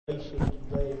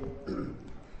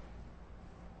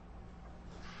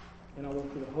and I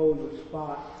want you to hold your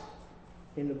spots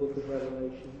in the book of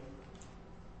Revelation.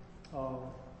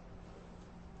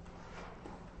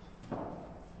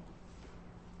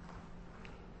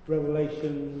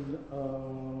 Revelation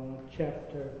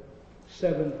chapter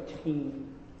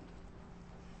 17.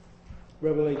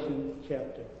 Revelation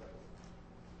chapter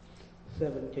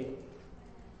 17.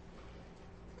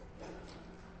 I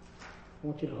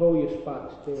want you to hold your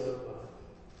spots there.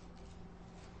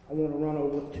 I want to run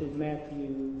over to Matthew,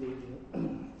 the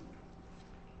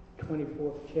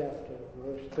 24th chapter,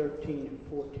 verse 13 and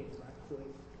 14, right quick.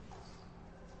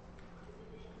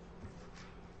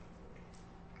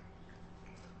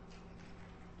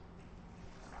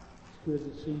 It's good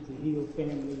to see the Hill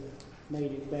family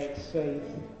made it back safe.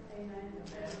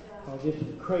 This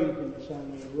is craziness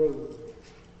on the road.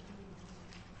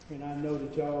 And I know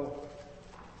that y'all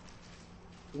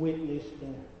witnessed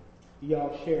and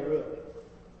y'all share up.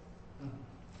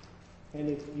 And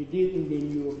if you didn't,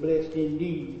 then you were blessed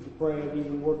indeed. The prayers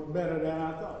even worked better than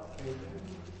I thought.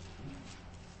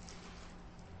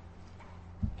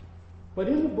 But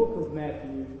in the book of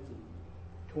Matthew,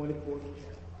 24th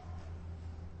chapter,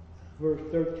 verse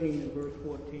 13 and verse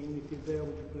 14, if you're there,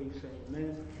 would you please say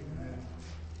amen? Amen.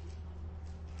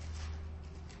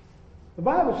 The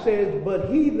Bible says, but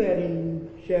he that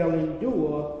shall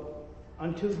endure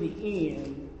unto the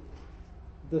end,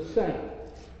 the same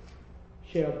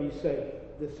shall be saved.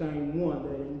 The same one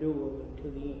that endures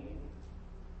unto the end.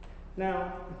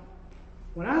 Now,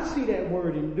 when I see that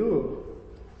word endure,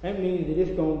 that means that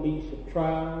it's going to be some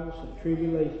trials, some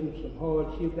tribulations, some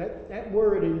hardship. That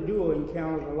word endure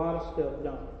encounters a lot of stuff,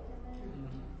 don't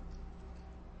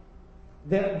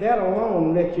it? That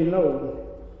alone lets you know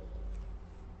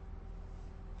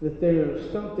that there's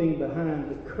something behind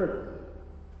the curtain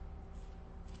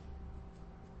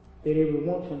that every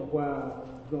once in a while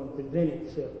is going to present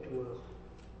itself to us,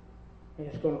 and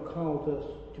it's going to cause us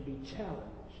to be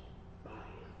challenged by it.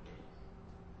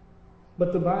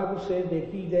 But the Bible says that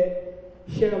he that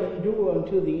shall endure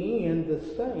until the end, the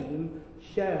same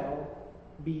shall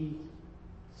be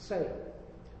saved.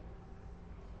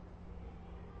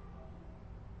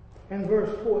 And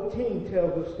verse 14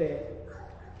 tells us that,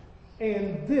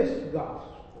 and this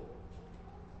gospel.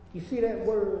 You see that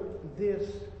word,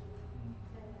 this?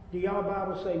 Do y'all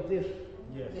Bible say this?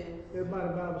 Yes. Everybody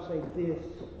Bible say this.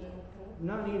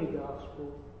 Not any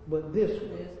gospel, but this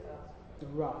one.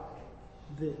 Right.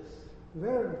 This.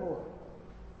 Very important.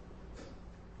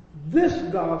 This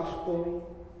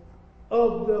gospel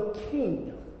of the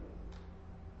kingdom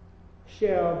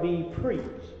shall be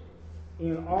preached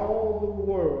in all the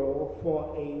world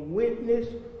for a witness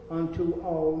unto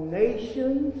all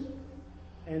nations,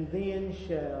 and then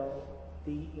shall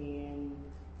the end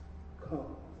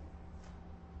come.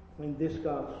 When this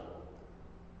gospel.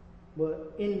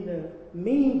 But in the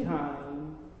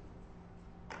meantime,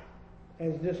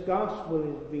 as this gospel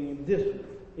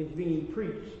is being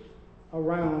preached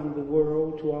around the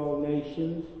world to all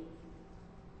nations,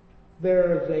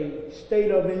 there is a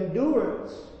state of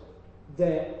endurance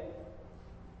that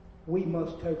we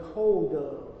must take hold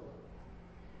of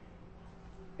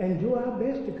and do our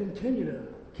best to continue to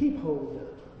keep hold of.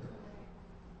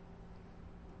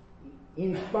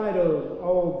 In spite of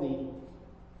all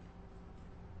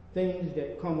the things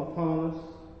that come upon us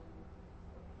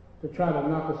to try to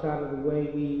knock us out of the way,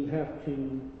 we have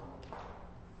to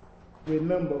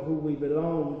remember who we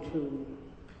belong to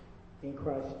in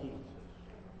Christ Jesus.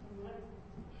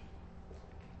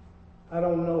 I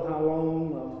don't know how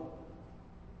long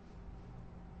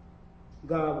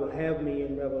God would have me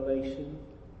in Revelation.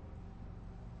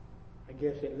 I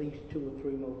guess at least 2 or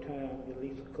 3 more times, at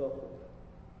least a couple.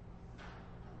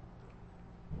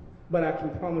 But I can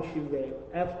promise you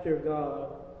that after God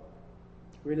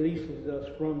releases us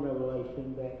from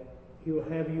Revelation, that He'll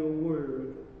have you a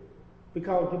word.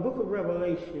 Because the book of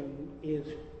Revelation is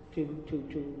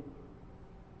to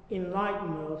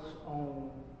enlighten us on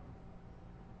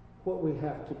what we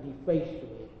have to be faced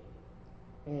with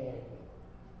and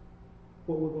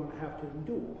what we're going to have to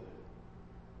endure.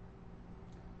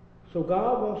 So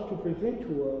God wants to present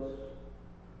to us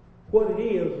what it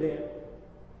is that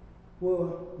we're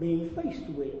being faced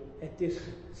with at this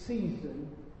season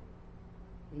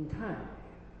in time.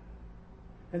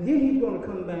 And then He's going to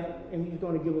come back and He's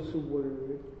going to give us a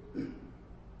word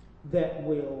that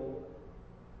will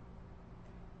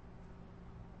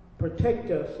protect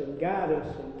us and guide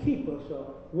us and keep us,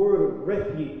 a word of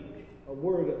refuge, a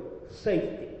word of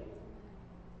safety.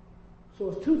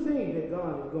 So it's 2 things that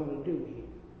God is going to do here.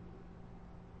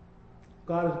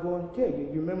 God is going to tell you.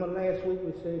 You remember last week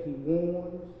we said He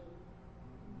warns?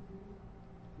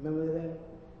 Remember that?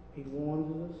 He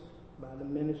warns us. by the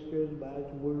ministers, by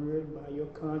his word, by your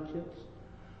conscience.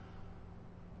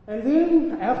 And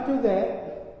then after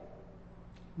that,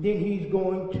 then he's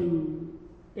going to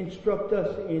instruct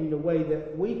us in the way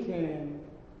that we can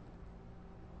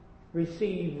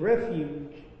receive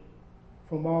refuge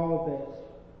from all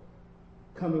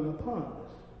that's coming upon us.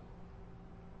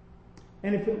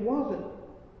 And if it wasn't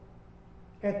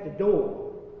at the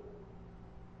door,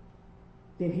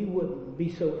 then he wouldn't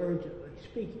be so urgently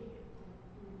speaking.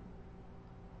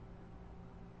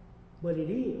 But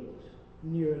it is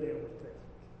near everything.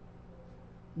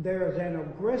 There's an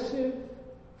aggressive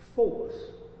force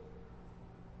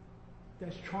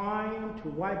that's trying to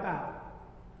wipe out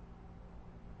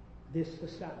this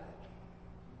society.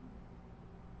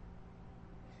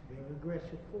 It's a very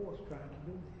aggressive force trying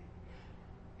to do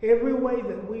that. Every way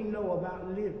that we know about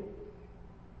living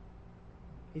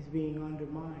is being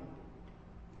undermined.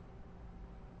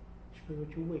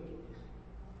 Spiritual wickedness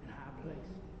in high places.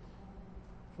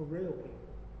 For real people.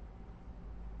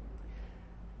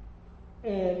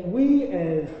 And we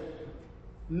as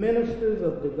ministers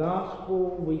of the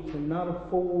gospel, we cannot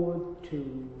afford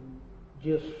to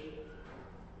just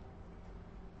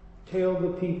tell the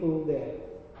people that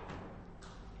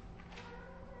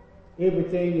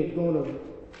everything is going to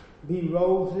be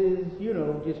roses,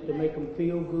 just to make them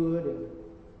feel good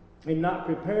and not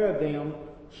prepare them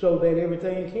so that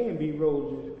everything can be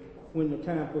roses when the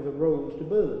time for the rose to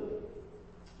bud.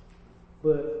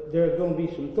 But there's going to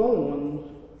be some thorns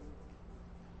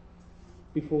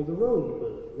before the rose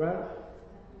bud, right?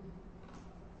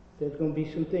 There's going to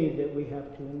be some things that we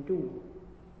have to endure.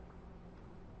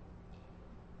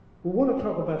 We want to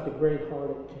talk about the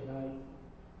great-hearted tonight.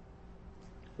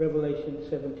 Revelation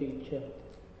 17th chapter.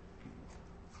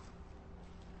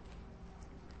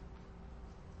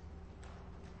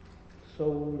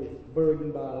 Soul is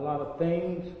burdened by a lot of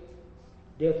things.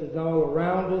 Death is all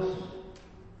around us.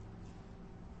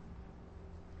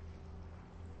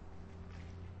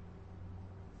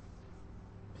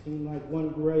 Seemed like one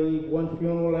grave, one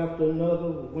funeral after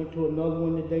another. We went to another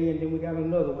one today, and then we got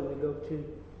another one to go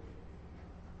to.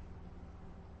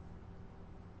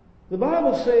 The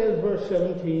Bible says, verse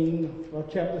 17, or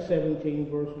chapter 17,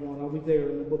 verse 1. Are we there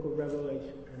in the book of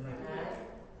Revelation? Amen.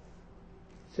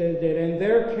 Says that, and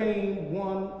there came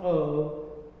one of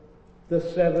the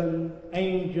seven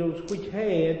angels which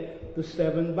had the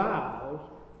seven vials,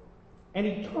 and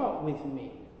he talked with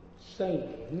me,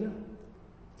 saying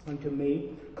unto me,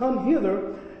 come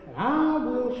hither, and I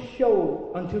will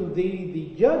show unto thee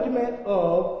the judgment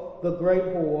of the great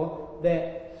whore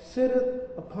that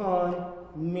sitteth upon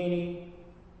many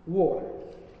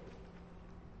waters.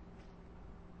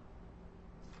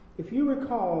 If you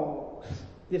recall,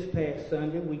 this past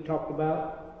Sunday we talked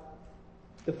about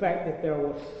the fact that there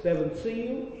were 7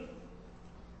 seals,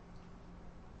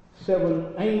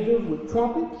 7 angels with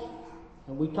trumpets,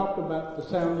 and we talked about the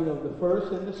sounding of the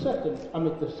first and the second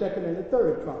and the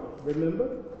third trumpet.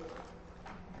 Remember?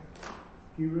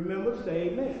 If you remember, say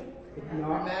amen. If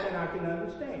not, then I can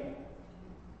understand.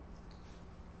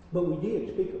 But we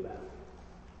did speak about it.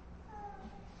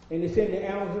 And it's in the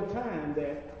annals of time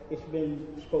that it's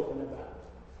been spoken about.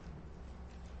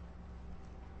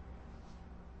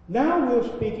 Now we're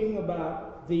speaking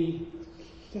about the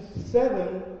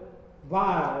 7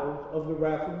 vials of the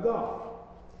wrath of God.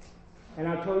 And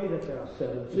I told you that there are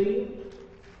 7 seals,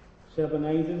 7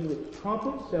 angels with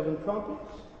trumpets, 7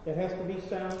 trumpets that has to be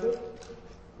sounded,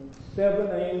 and 7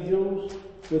 angels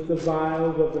with the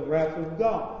vials of the wrath of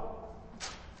God.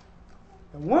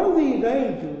 And one of these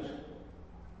angels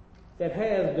that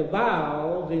has the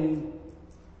vials in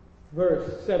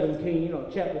verse 17, or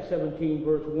chapter 17,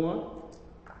 verse 1,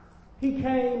 he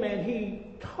came and he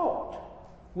talked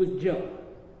with John.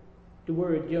 The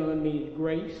word John means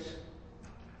grace.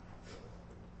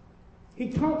 He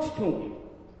talks to him.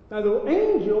 Now the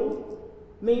angel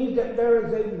means that there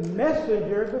is a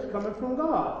messenger that's coming from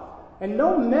God. And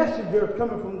no messenger is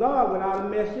coming from God without a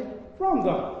message from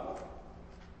God.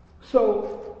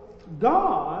 So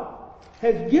God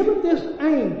has given this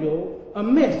angel a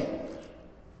message.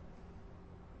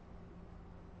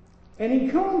 And he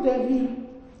comes and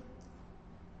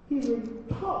he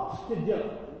talks to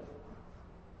John.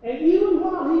 And even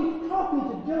while he's talking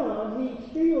to John, he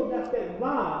still got that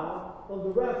vial of the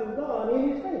wrath of God in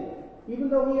his hand, even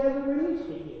though he hasn't released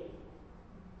it yet.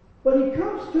 But he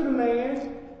comes to the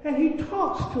man and he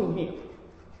talks to him.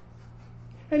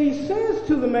 And he says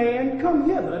to the man, come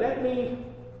hither. That means,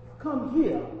 come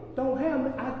here. Don't have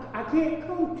me. I can't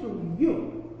come to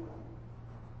you.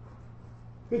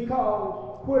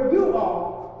 Because where you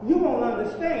are, you won't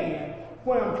understand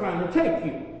where I'm trying to take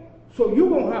you. So you're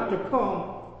going to have to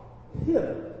come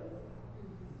hither.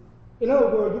 In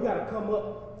other words, you got to come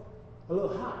up a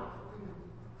little higher.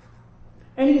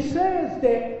 And he says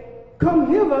that,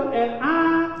 come hither and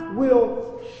I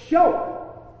will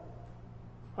show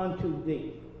unto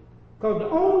thee. Because the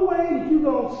only way that you're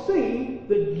going to see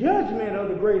the judgment of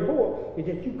the great whore is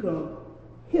that you come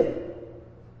hither.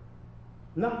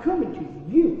 Not coming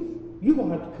to you. You're going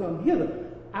to have to come hither.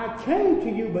 I came to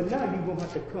you, but now you're going to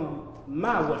have to come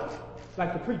my way.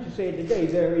 Like the preacher said today,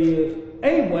 there is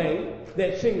a way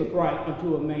that seemeth right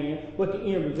unto a man, but the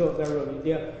end result thereof is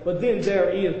death. But then there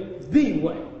is the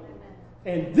way.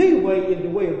 And the way is the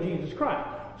way of Jesus Christ.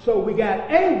 So we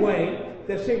got a way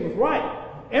that seemeth right.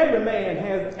 Every man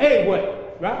has a way,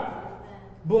 right?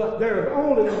 But there is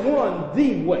only one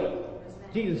the way.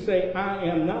 Jesus said, I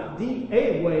am not the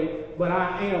a way, but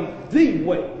I am the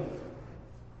way.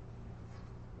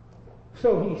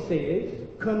 So he says,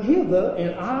 come hither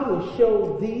and I will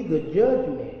show thee the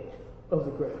judgment of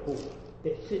the great whore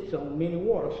that sits on many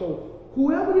waters. So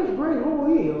whoever this great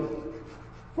whore is,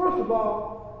 first of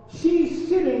all, she's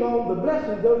sitting on the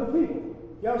blessings of the people.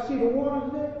 Y'all see the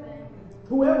waters there?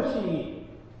 Whoever she is.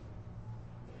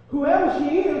 Whoever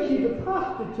she is, she's a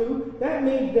prostitute. That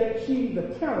means that she's a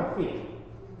counterfeit.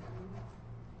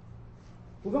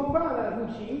 We're going to find out who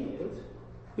she is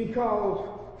because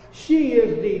she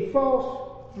is the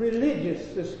false religious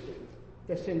system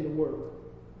that's in the world.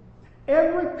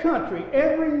 Every country,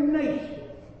 every nation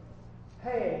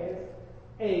has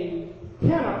a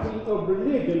canopy of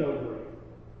religion over it.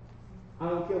 I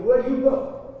don't care where you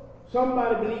go.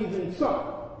 Somebody believes in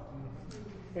something.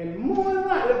 And more than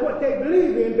likely, what they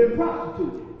believe in been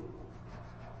prostituted.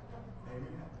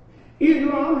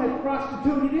 Islam has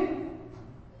prostituted it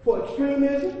for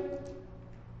extremism.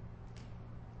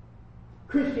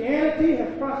 Christianity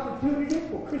has prostituted it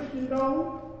for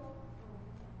Christendom.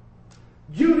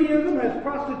 Judaism has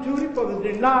prostituted for the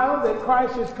denial that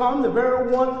Christ has come, the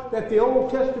very one that the Old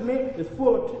Testament is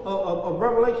full of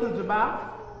revelations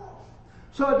about.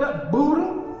 So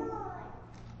Buddha,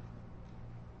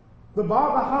 the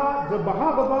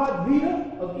Bhagavad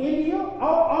Gita of India,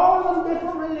 all of them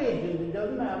different religions, it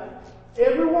doesn't matter.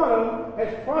 Every one of them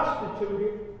has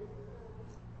prostituted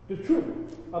the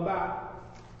truth about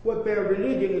what their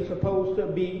religion is supposed to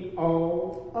be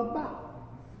all about.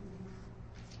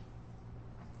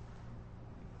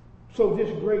 So this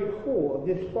great whore,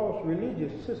 this false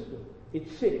religious system, it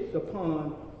sits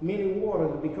upon many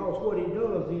waters because what it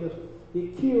does is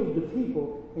it kills the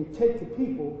people and takes the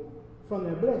people from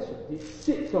their blessings. It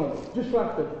sits on it, just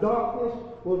like the darkness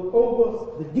was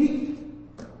over the deep.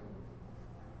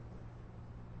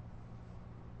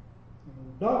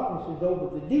 When darkness is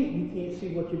over the deep, you can't see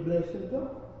what your blessings are.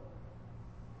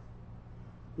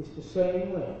 It's the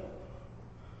same way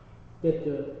that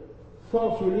the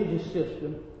false religious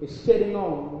system is setting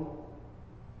on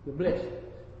the blessings.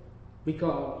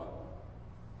 Because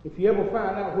if you ever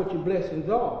find out what your blessings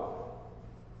are,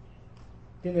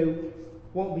 then they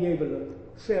won't be able to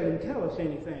sell and tell us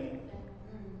anything.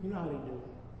 You know how they do.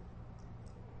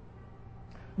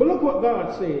 But look what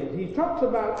God says. He talks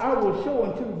about, I will show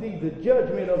unto thee the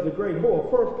judgment of the great whore.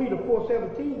 1 Peter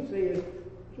 4:17 says,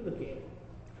 look at it.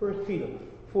 1 Peter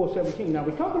 4:17. Now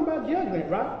we're talking about judgment,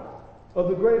 right? Of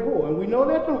the great whore. And we know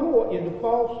that the whore is the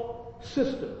false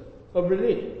system of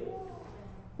religion.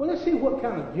 Well, let's see what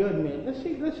kind of judgment. Let's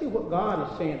see what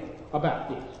God is saying about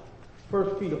this.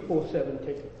 1 Peter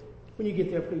 4:17. When you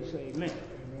get there, please say amen.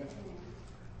 Amen.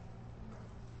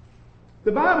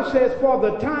 The Bible says, for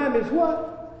the time is what?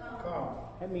 Come.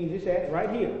 That means it's at right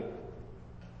here.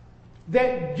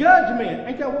 That judgment,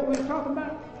 ain't that what we were talking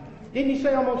about? Didn't he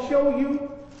say, I'm going to show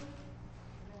you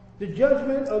the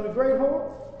judgment of the great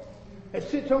whore that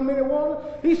sits on many waters?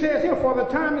 He says here, for the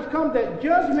time has come that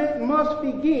judgment must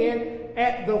begin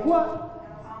at the what?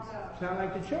 Sound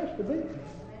like the church to me.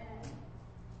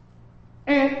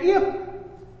 And if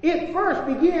it first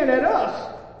began at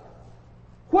us,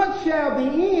 what shall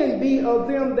the end be of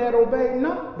them that obey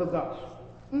not the gospel?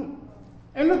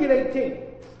 And look at 18.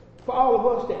 For all of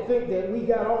us that think that we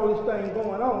got all this thing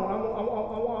going on,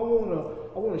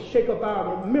 I want to shake up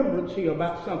our remembrance here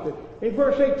about something. In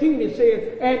verse 18 it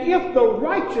says, and if the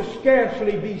righteous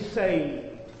scarcely be saved.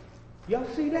 Y'all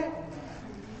see that?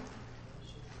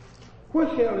 Where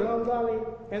shall the ungodly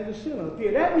and the sinner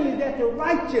appear? That means that the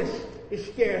righteous is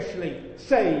scarcely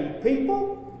saved,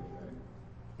 people.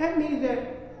 That means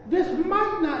that this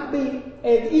might not be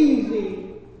as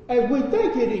easy as we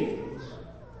think it is.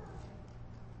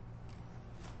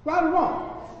 Right or wrong?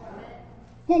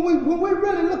 When we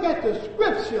really look at the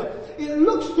scripture, it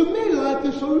looks to me like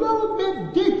it's a little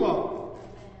bit deeper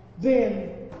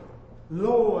than,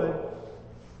 Lord,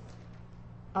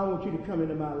 I want you to come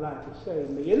into my life and save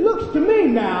me. It looks to me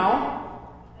now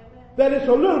that it's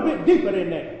a little bit deeper than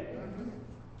that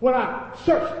when I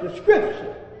search the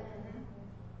scripture.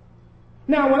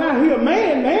 Now, when I hear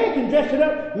man can dress it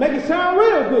up, make it sound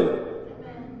real good.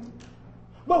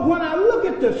 But when I look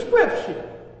at the scripture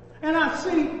and I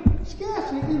see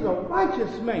scarcely is a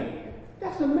righteous man,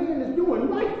 that's a man that's doing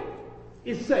right,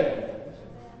 is saved.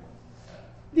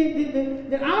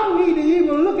 Then I don't need to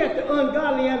even look at the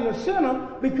ungodly and the sinner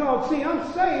because, see, I'm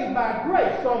saved by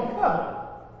grace, so I'm covered.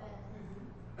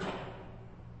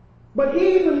 But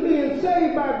even being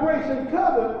saved by grace and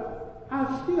covered,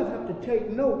 I still have to take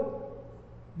note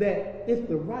that it's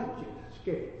the righteous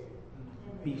scared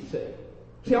be saved.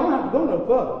 See, I don't have to go no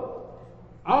further.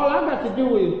 All I got to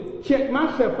do is check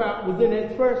myself out within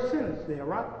that first sentence there,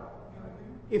 right?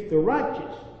 If the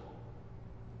righteous,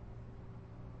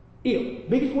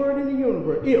 biggest word in the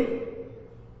universe, if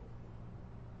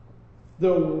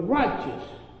the righteous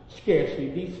scarcely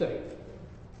be saved.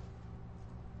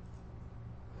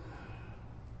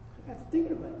 I got to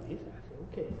think about this. I said,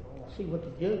 okay, I see what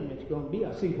the judgment's going to be.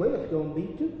 I see where it's going to be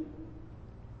too.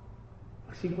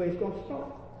 I see where it's going to start.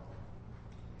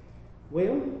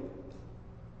 Well,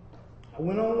 I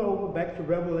went on over back to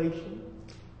Revelation,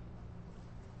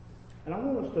 and I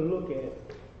want us to look at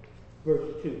verse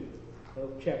 2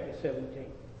 of chapter 17.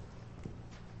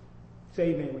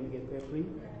 Say amen when you get there, please.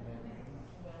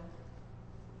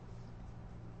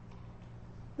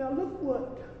 Now look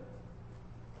what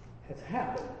has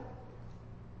happened.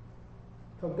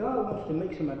 Because God wants to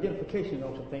make some identification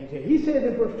on some things here. He says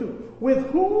in verse 2, with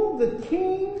whom the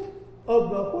kings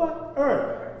of the what?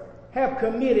 Earth have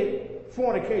committed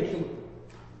fornication.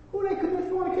 Who they commit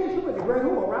fornication with? The great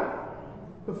whore, right?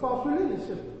 The false religious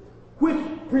system, which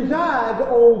presides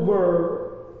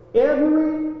over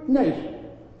every nation.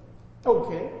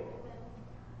 Okay.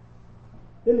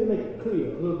 Let me make it clear,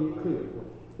 a little bit clearer.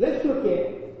 Let's look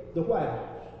at the White House.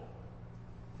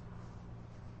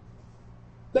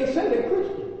 They say they're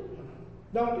Christian,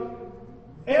 don't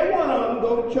they? Every one of them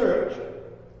go to church.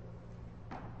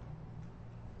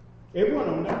 Every one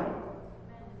of them do.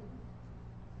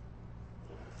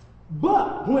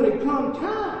 But when it comes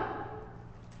time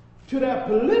to their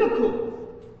political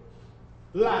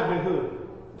livelihood,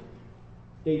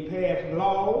 they pass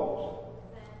laws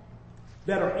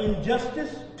that are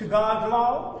injustice to God's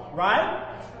law, right?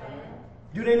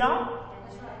 Do they not?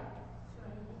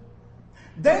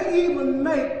 They even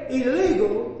make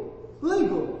illegal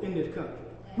legal in this country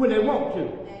when they want to.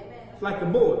 It's like the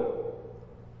border.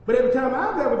 But every time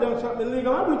I've ever done something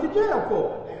illegal, I went to jail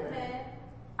for it.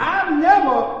 I've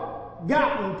never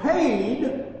gotten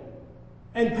paid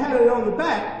and patted on the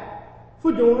back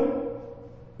for doing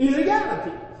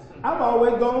illegality. I've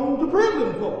always gone to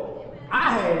prison for it.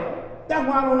 I have. That's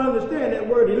why I don't understand that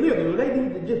word illegal. They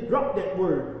need to just drop that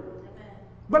word.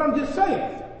 But I'm just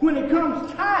saying, when it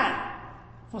comes time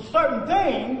for certain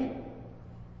things,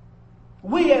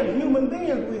 we as human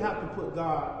beings, we have to put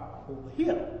God over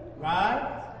here,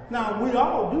 right? Now, we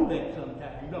all do that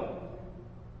sometimes, don't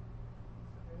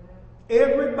we?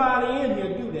 Everybody in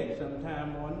here do that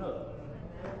sometime or another.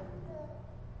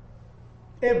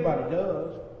 Everybody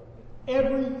does.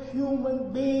 Every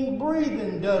human being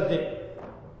breathing does it.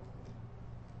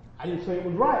 I didn't say it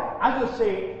was right. I just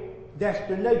said that's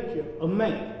the nature of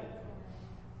man.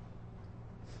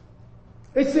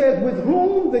 It says, with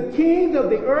whom the kings of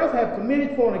the earth have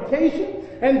committed fornication,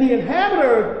 and the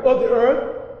inhabitants of the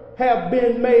earth have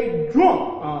been made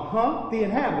drunk. The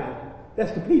inhabitants,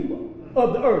 that's the people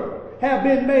of the earth, have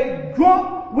been made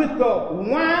drunk with the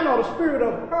wine or the spirit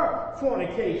of her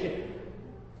fornication.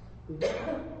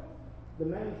 The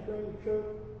mainstream church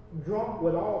drunk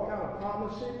with all kind of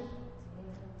promises.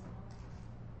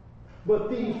 But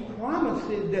these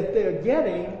promises that they're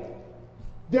getting,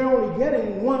 they're only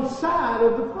getting one side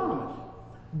of the promise.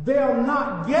 They're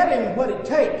not getting what it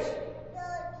takes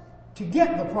to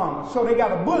get the promise. So they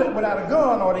got a bullet without a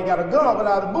gun, or they got a gun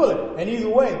without a bullet. And either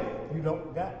way, you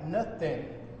don't got nothing.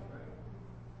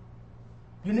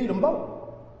 You need them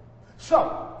both.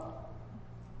 So,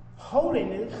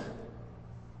 holiness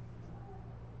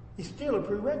is still a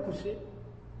prerequisite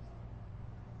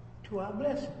to our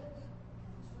blessings.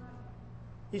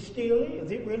 It still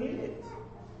is. It really is.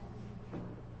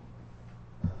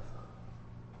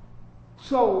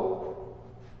 So,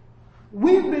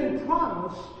 we've been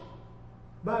promised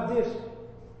by this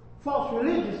false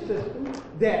religious system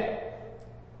that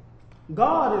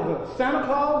God is a Santa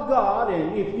Claus God,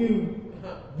 and if you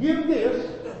give this,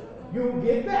 you'll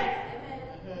get that.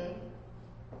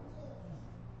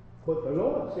 But the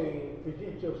Lord said,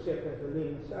 present yourself as a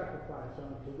living sacrifice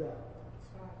unto God.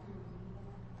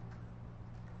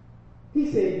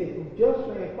 He said, if a just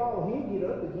man fall, he'll get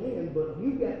up again, but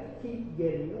you got to keep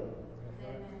getting up.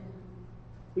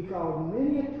 Because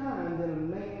many a times in a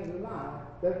man's life,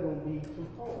 there's going to be some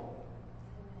fall.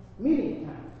 Many a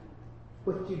times.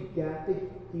 But you got to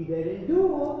keep that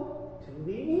endure to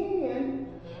the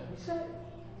end. Be saved.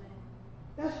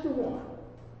 That's the one.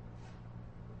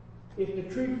 If the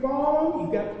tree falls,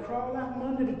 you got to crawl out from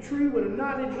under the tree with a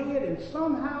knotted head and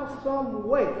somehow, some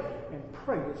way, and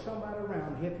pray that somebody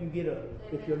around help you get up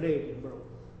if your leg is broken.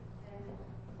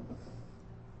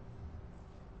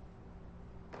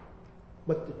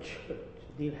 But the church,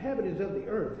 the inhabitants of the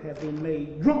earth, have been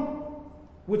made drunk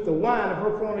with the wine of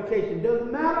her fornication.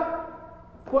 Doesn't matter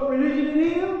what religion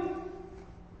it is.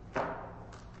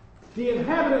 The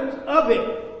inhabitants of it,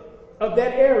 of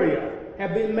that area,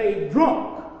 have been made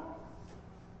drunk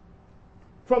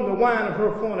from the wine of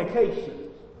her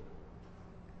fornications.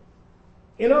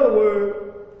 In other words,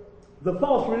 the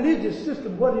false religious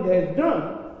system, what it has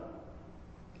done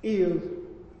is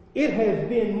it has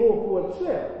been more for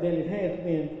itself than it has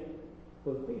been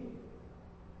for the people.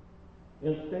 You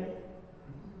understand?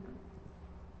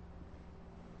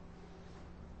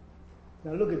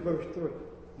 Now look at verse 3. I'm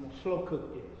going to slow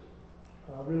cook this.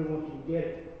 I really want you to get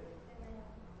it.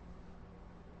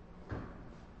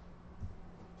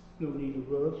 No need to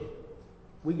rush.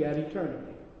 We got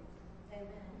eternity.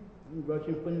 I'm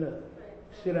rushing for nothing.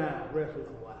 Sit down, rest a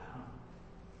little while.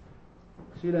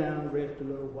 Sit down, rest a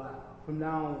little while. From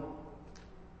now on,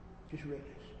 just rest.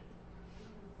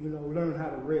 You know, learn how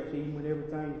to rest even when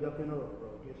everything's up and up, bro.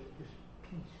 Just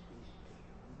peace, be still.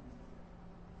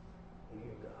 And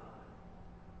hear God.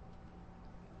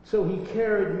 So he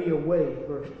carried me away,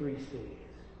 verse 3 says,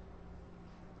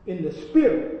 in the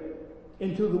spirit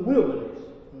into the wilderness.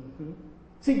 Mm-hmm.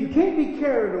 See, you can't be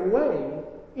carried away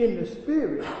in the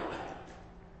spirit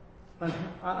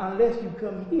unless you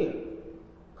come here.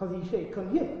 Because he said,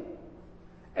 come here.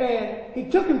 And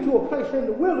he took him to a place in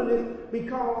the wilderness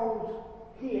because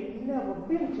he had never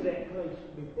been to that place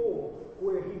before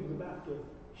where he was about to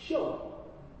show him.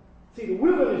 See, the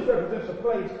wilderness represents a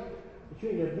place that you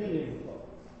ain't never been in before.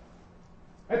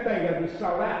 That thing got to be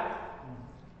sought out.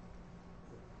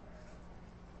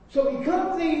 So he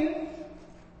comes in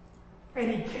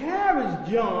and he carries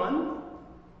John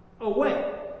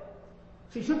away.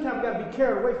 See, sometimes we got to be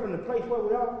carried away from the place where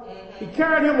we are. Mm-hmm. He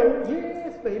carried him away.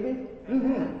 Yes, baby.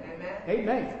 Mm-hmm. Amen.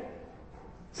 Amen.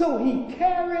 So he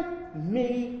carried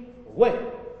me away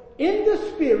in the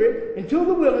spirit into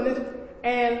the wilderness,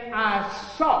 and I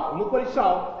saw, look what he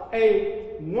saw,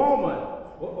 a woman.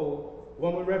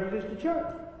 Woman represents the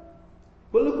church.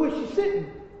 But look where she's sitting.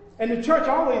 And the church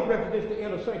always represents the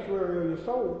inner sanctuary of your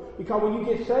soul, because when you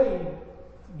get saved,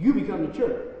 you become the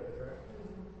church.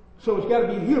 So it's got to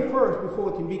be here first before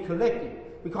it can be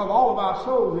collected, because all of our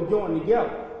souls are joined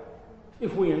together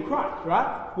if we're in Christ,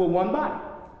 right? We're one body.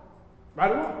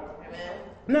 Right or wrong? Amen.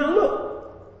 Now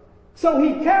look. So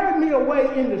he carried me away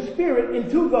in the spirit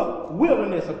into the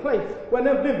wilderness, a place where I've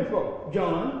never been before,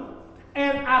 John.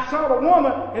 And I saw the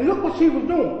woman, and look what she was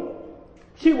doing.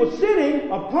 She was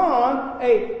sitting upon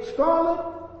a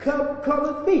scarlet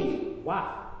colored beast.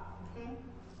 Wow.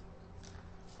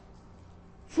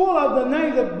 Full of the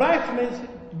names of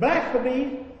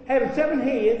blasphemies, having 7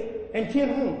 heads and 10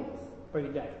 horns. Break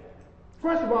it down.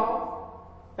 First of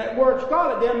all, that word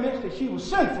scarlet there meant that she was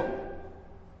sinful.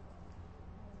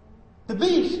 The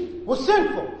beast was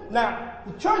sinful. Now,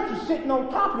 the church is sitting on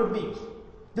top of the beast.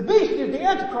 The beast is the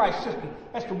Antichrist system.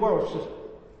 That's the world system.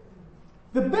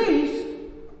 The beast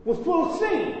was full of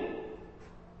sin.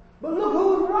 But look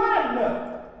who was riding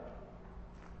her.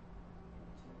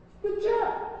 The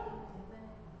church.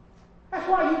 That's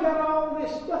why you got all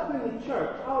this stuff in the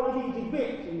church, all of these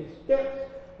events and the steps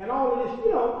and all of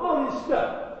this, all this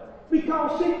stuff.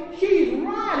 Because she's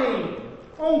riding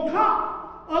on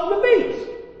top of the beast.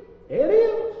 There it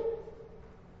is.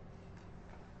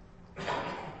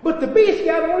 But the beast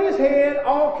got on his head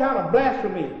all kind of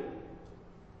blasphemy.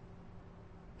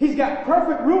 He's got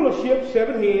perfect rulership,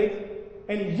 7 heads,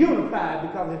 and he's unified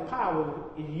because his power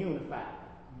is unified.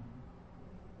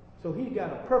 So he's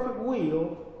got a perfect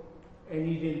will, and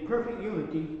he's in perfect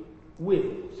unity with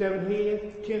it. 7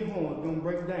 heads, 10 horns. Going to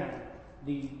break down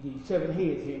the 7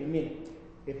 heads here in a minute.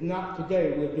 If not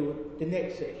today, we'll do it the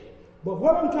next session. But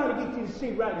what I'm trying to get you to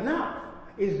see right now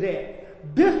is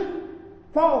that this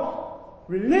false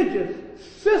religious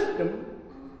system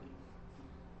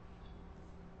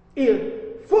is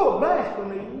full of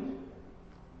blasphemies,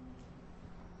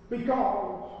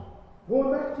 because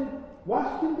going back to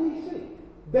Washington, D.C.,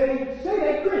 they say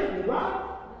they're Christians,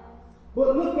 right?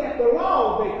 But look at the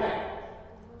laws they pass.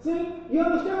 See, you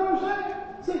understand what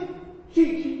I'm saying? See,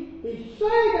 He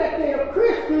say that they're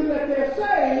Christians, that they're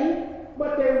saved,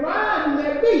 but they're riding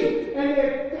their beast, and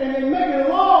they're making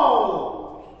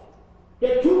laws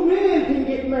that two men can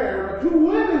get married, or two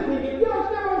women can get. You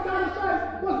understand what I'm trying to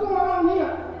say? What's going on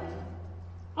here?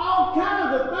 All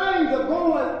kinds of things are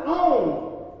going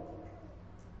on.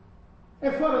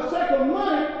 And for the sake of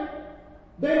money,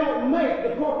 they don't make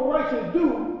the corporations do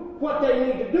what they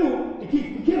need to do to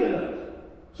keep from killing us.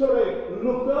 So they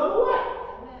look the other way.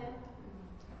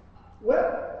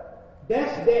 Well,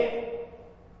 that's that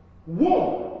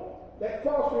woman, that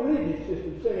false religious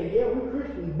system saying, yeah, we're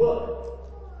Christians, but,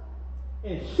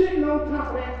 and sitting on top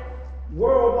of that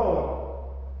world order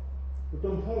with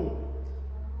them homes.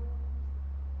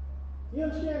 You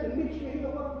understand the mixture here?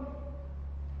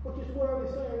 What this world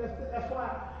is saying?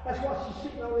 That's why she's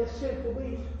sitting on this sinful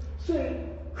beast. See,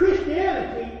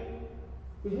 Christianity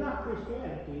is not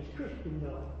Christianity, it's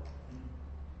Christendom.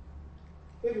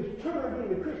 It was turned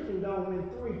into Christendom in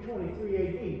 323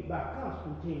 AD by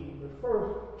Constantine, the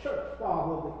first church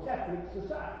father of the Catholic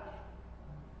Society.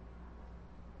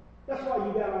 That's why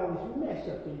you got all this mess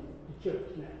up in the church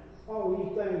now. All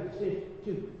these things that's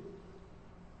instituted.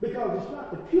 Because it's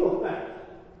not the pure faith.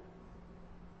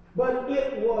 But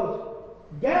it was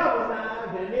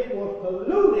galvanized and it was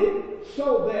polluted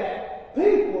so that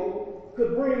people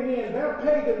could bring in their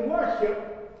pagan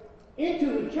worship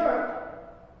into the church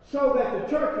so that the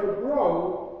church would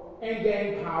grow and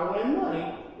gain power and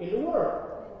money in the world.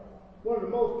 One of the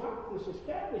most populous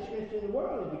establishments in the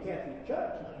world is the Catholic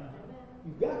Church.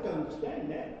 You've got to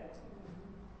understand that.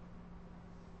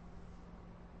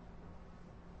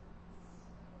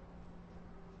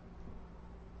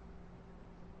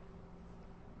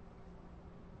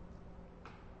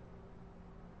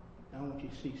 I want you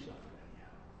to see something.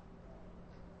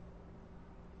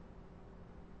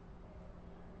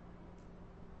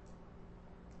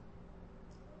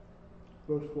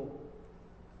 Verse 4.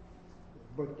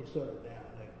 Break this other down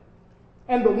there.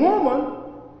 And the woman,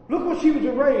 look what she was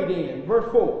arrayed in. Verse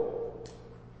 4.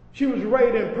 She was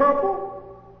arrayed in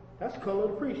purple. That's the color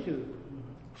of the priesthood.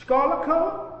 Scarlet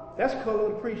color. That's the color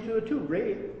of the priesthood too.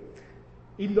 Red.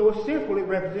 Even though it's sinful, it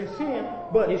represents sin,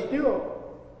 but it's still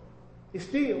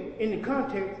in the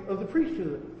context of the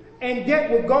priesthood. And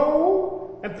decked with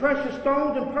gold and precious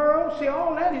stones and pearls. See,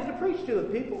 all that is the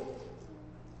priesthood, people.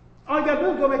 All you got to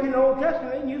do is go back in the Old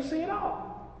Testament and you'll see it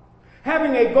all.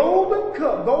 Having a golden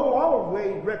cup. Gold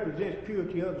always represents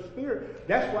purity of the spirit.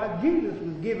 That's why Jesus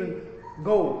was given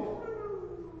gold.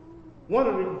 One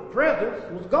of the presents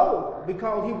was gold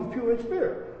because he was pure in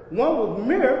spirit. One was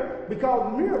myrrh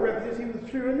because the myrrh represents he was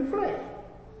pure in the flesh.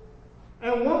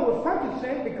 And one was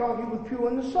frankincense because he was pure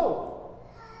in the soul.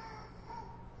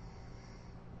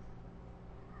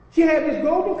 She had this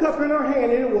golden cup in her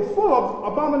hand, and it was full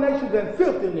of abominations and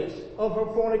filthiness of her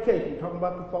fornication. Talking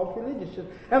about the false religious system.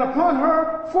 And upon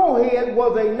her forehead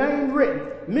was a name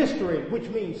written, Mystery, which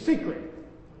means secret.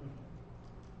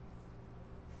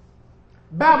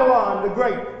 Babylon the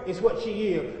Great is what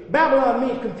she is. Babylon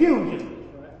means confusion.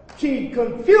 She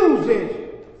confuses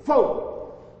folk.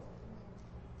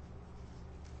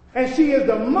 And she is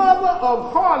the mother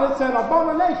of harlots and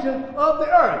abominations of the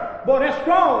earth. Boy, that's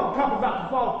strong. Talk about the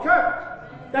false church.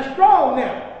 That's strong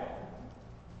now.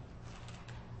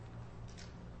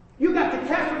 You got the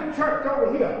Catholic Church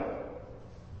over here.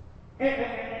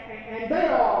 And they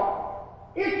are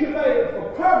incubated for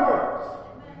perverts.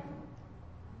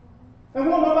 And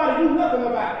won't nobody do nothing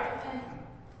about it.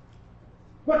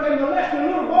 But they molest the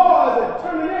little boys and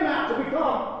turning them out to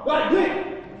become like them.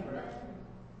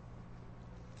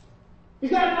 Is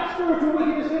that not spiritual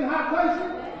wickedness in high places?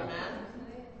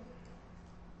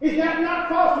 Is that not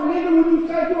false religion when you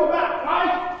say you're about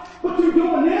Christ, but you're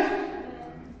doing this?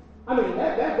 I mean,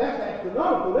 that's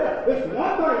astronomical there. It's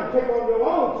one thing to take on your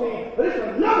own sin, but it's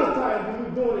another time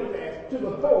when you're doing it there to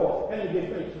the poor and the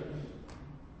defenseless.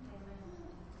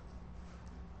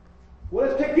 Well,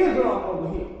 let's take Islam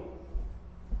over here.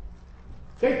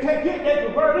 They take it, they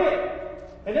pervert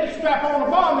it, and they strap on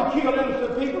a bomb and kill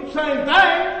innocent people. Same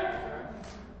thing.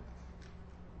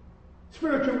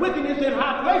 Spiritual wickedness in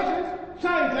high places,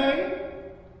 same thing.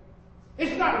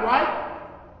 It's not right.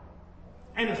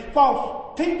 And it's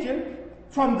false teaching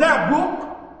from their book.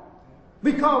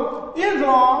 Because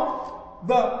Islam,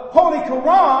 the Holy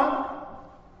Quran,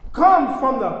 comes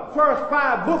from the first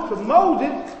 5 books of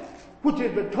Moses, which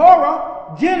is the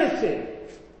Torah,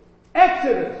 Genesis,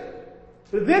 Exodus,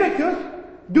 Leviticus,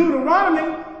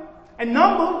 Deuteronomy, and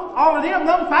Numbers, all of them,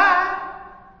 number 5.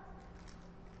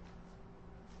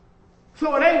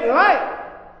 So it ain't like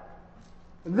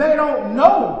they don't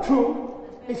know truth.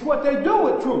 It's what they do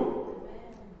with truth.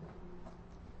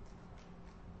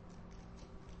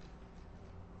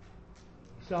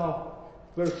 So,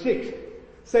 verse 6,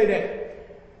 say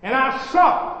that. And I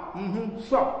saw.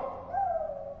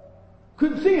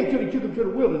 Couldn't see him till he took him to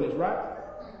the wilderness, right?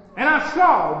 And I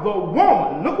saw the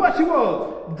woman, look what she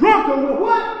was, drunken with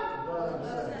what?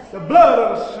 The blood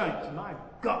of the saints. My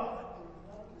God.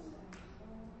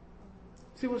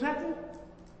 See what's happening?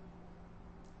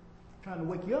 Trying to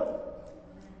wake you up.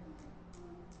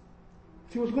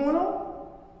 See what's going on?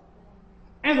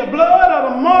 And the blood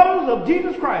of the martyrs of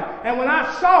Jesus Christ. And when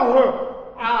I saw her,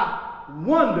 I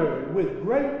wondered with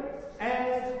great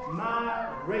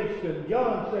admiration.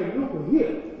 John said, look at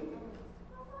here.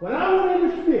 When I went in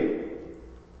the Spirit,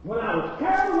 when I was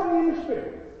carried away in the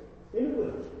Spirit, in the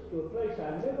wilderness, to a place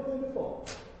I'd never been before,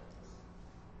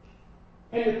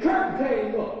 and the curtain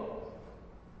came up,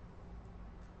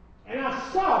 and I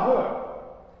saw her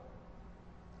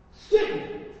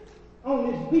sitting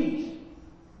on this beach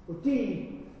with these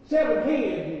 7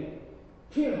 heads and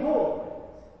 10 horns.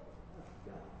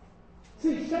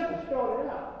 See, something started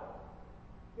out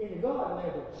in the garden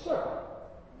as a serpent.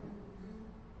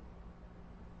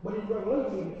 But in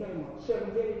Revelation, it became a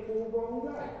 7-headed, full-grown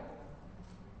dragon.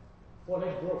 Well,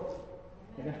 that's growth.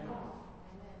 And that's power.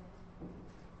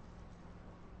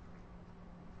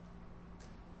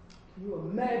 Can you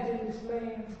imagine this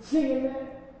man singing that?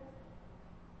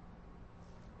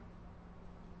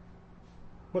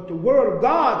 But the Word of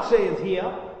God says here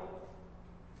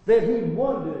that he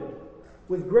wondered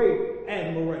with great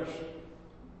admiration.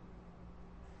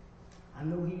 I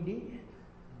know he did.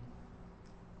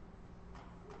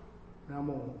 Now I'm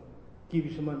going to give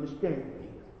you some understanding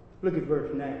here. Look at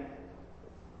verse 9.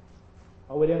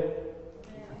 Are we there?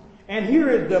 And here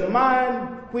is the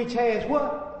mind which has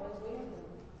what?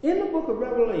 In the book of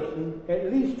Revelation,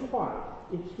 at least twice,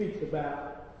 it speaks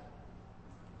about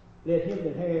let him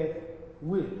that hath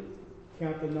wisdom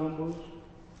count the numbers,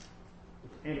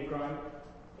 Antichrist.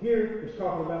 Here it's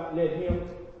talking about let him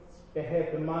that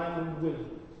hath the mind of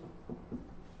wisdom.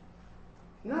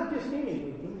 Not just any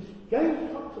wisdom.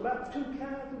 James talks about 2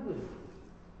 kinds of wisdom.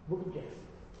 Book of James.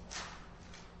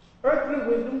 Earthly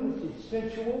wisdom, which is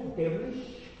sensual, devilish,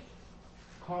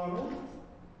 carnal.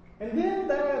 And then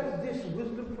there's this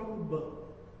wisdom from above,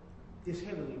 this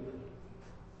heavenly wisdom,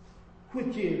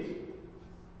 which is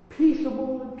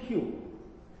peaceable and pure.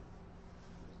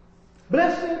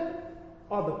 Blessed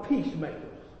are the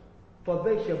peacemakers, for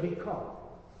they shall be called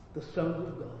the sons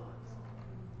of God.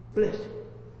 Blessed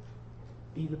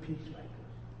be the peacemakers.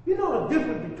 You know the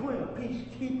difference between a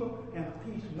peacekeeper and a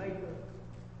peacemaker?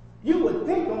 You would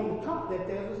think on the top that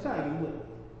they're the same with it,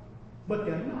 but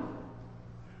they're not.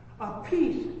 A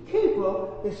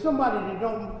peacekeeper is somebody that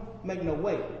don't make no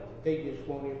way. They just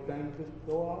want everything to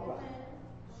go all right.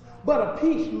 But a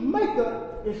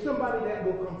peacemaker is somebody that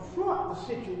will confront the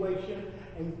situation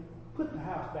and put the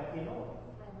house back in order.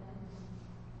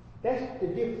 That's the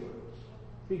difference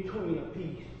between a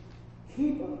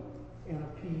peacekeeper and a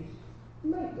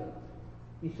peacemaker.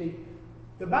 You see,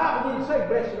 the Bible didn't say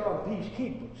blessed are the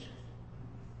peacekeepers.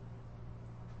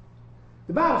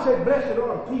 The Bible said blessed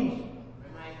are the peacemakers.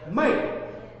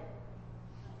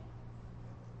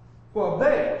 For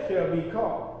they shall be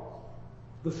called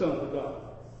the sons of God.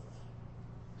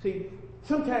 See,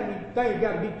 sometimes these things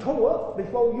got to be tore up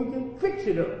before you can fix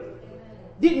it up.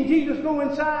 Didn't Jesus go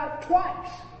inside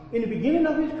twice? In the beginning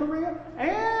of his career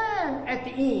and at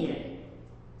the end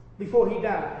before he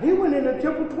died. He went in the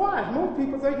temple twice. Most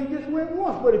people think he just went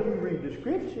once. But if you read the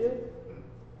scripture,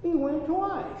 he went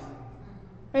twice.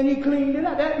 And he cleaned it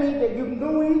out. That means that you can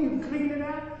go in, you can clean it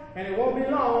out, and it won't be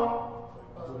long.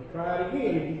 So try it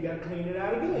again if you've got to clean it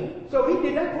out again. So he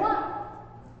did that twice.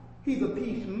 He's a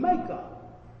peacemaker.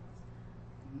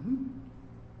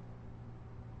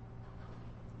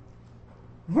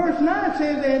 Verse 9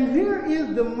 says, and here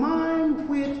is the mind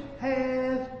which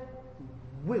has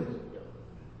wisdom.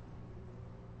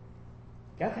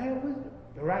 Got to have wisdom.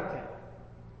 The right kind.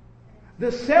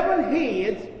 The 7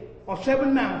 heads or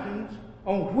 7 mountains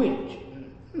on which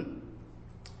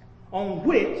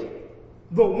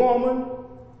the woman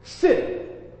sitteth.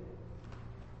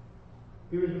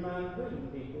 Here is the mind of wisdom,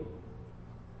 people.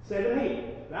 7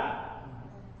 heads, right?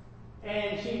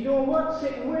 And she's doing what?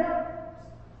 Sitting where?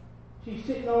 She's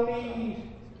sitting on these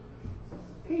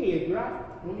heads, right?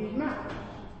 On these mountains.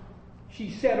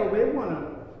 She sat over every one of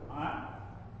them. All right?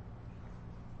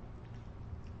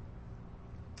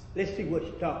 Let's see what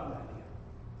she's talking about here.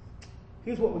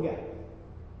 Here's what we got.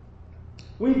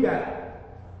 We've got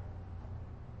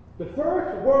the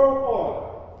first world order.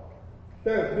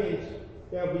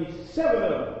 There'll be 7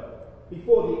 of them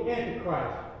before the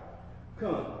Antichrist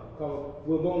comes. Because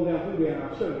we're going down through there and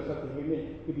I'll show you something in a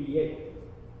minute. It'll be 8.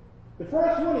 The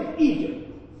first one is Egypt.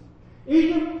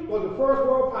 Egypt was the first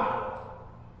world power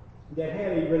that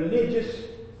had a religious,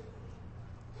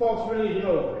 false religion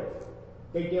over it.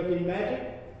 They dealt in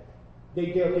magic. They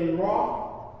dealt in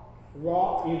Ra.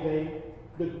 Ra is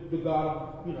the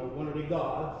god of, one of the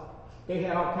gods. They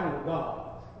had all kinds of gods,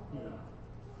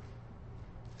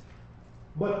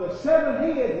 But the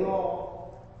seven heads are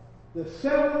the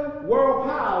seven world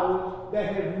powers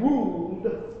that have ruled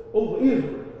over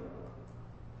Israel,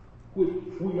 which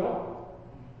we are.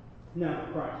 Now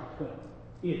Christ is coming.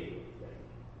 Israel.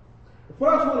 The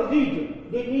first one is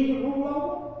Egypt. Didn't Egypt rule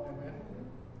over?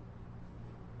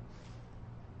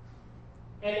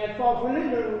 And that false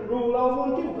religion ruled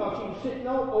over them too, because she was sitting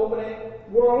over that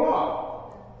world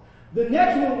law. The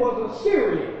next one was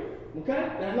Assyria. Okay?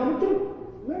 That's number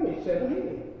 2. Remember, it's 7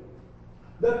 heads.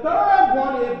 The third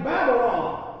one is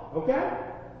Babylon. Okay?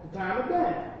 The time of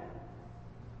Daniel.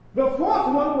 The fourth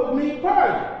one was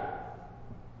Medo-Persia.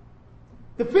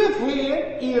 The fifth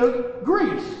head is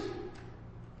Greece.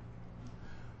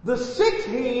 The sixth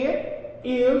head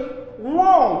is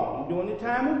Rome during the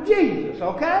time of Jesus.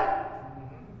 Okay?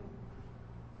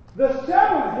 The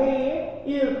seventh head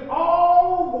is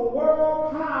all the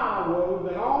world powers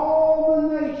and all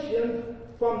the nations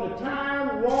from the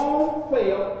time Rome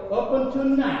fell up until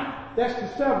now. That's the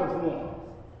seventh one.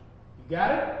 You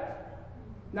got it?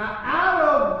 Now, out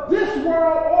of this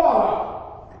world order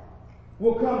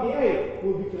will come the eighth.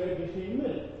 We'll get to that just in a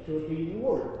minute. So it'll be in the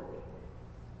word.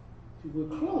 See,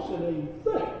 we're closer than you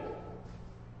think.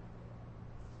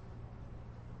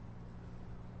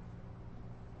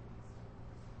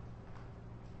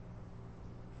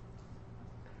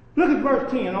 Look at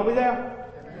verse 10 over there.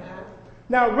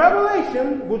 Now,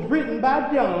 Revelation was written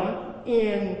by John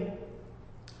in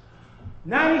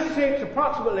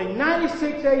approximately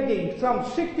 96 AD, some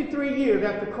 63 years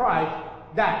after Christ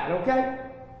died, okay?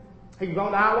 He was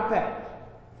on the Isle of Patmos.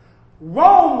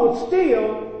 Rome was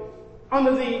still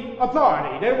under the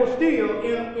authority. They were still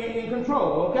in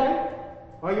control, okay?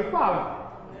 Are you following?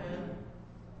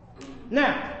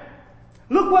 Now,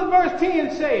 look what verse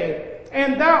 10 says.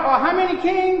 And there are how many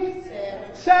kings?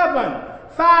 7.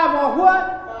 5 are what?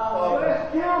 So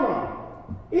let's count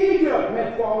them. Egypt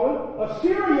had fallen.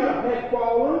 Assyria had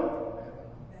fallen.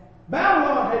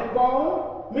 Babylon had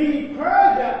fallen.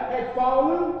 Medo-Persia had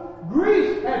fallen.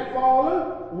 Greece had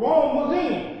fallen. Rome was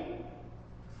in.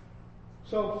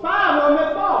 So 5 of them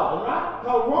had fallen, right?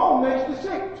 Because Rome makes the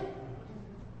 6th.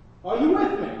 Are you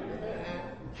with me?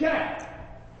 Okay.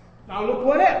 Now look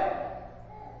what else.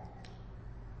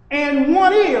 And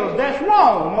one is, that's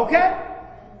Rome, okay?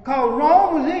 Because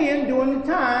Rome was in during the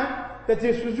time that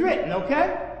this was written,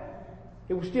 okay?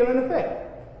 It was still in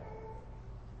effect.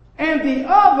 And the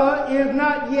other is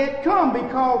not yet come,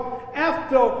 because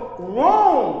after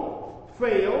Rome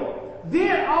fell,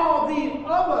 then all these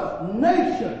other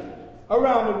nations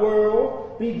around the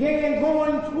world began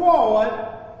going toward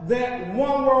that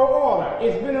one world order.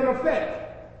 It's been in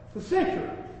effect for centuries.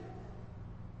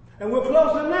 And we're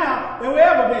closer now than we've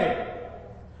ever been.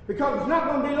 Because it's not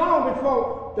going to be long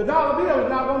before the dollar bill is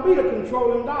not going to be the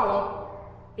controlling dollar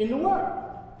in the world.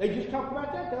 They just talked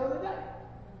about that the other day.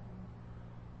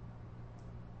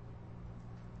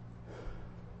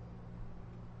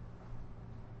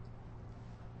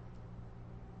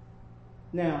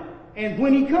 Now, and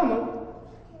when he cometh,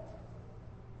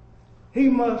 he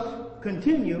must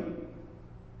continue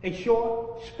a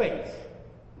short space.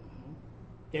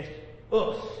 That's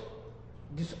us.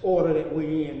 This order that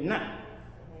we're in now.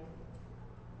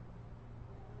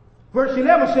 Verse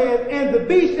 11 says, and the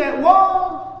beast that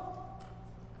was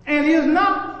and is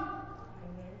not,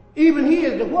 even he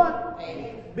is the what?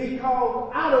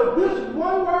 Because out of this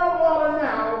one world order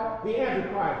now, the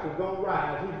Antichrist is going to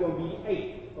rise. He's going to be the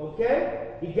 8th.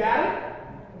 Okay? You got it?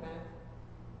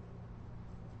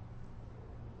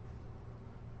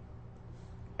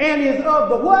 And is of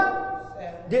the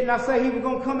what? Didn't I say he was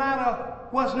going to come out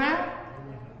of what's now?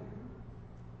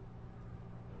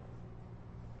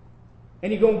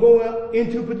 And he's going to go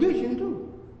into perdition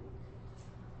too.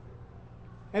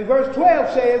 And verse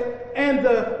 12 says, and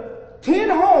the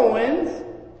 10 horns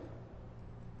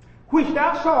which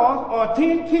thou sawest are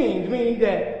 10 kings, meaning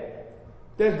that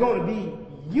there's going to be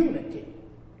unity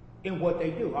in what they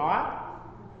do, all right?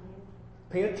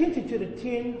 Pay attention to the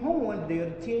 10 horns. They're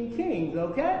the 10 kings,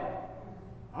 okay?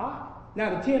 All right.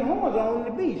 Now the 10 horns are on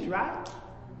the beast, right?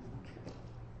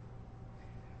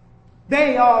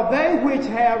 They are they which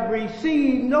have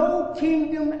received no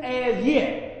kingdom as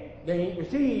yet. They ain't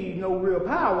received no real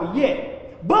power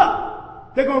yet.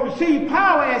 But they're going to receive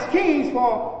power as kings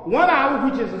for 1 hour,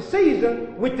 which is a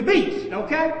season, with the beast,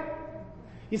 okay?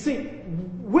 You see,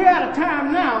 we're at a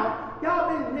time now y'all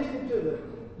been listening to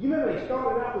you remember they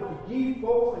started out with the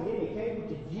G4 and then they came with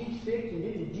the G6 and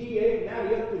then the G8 and now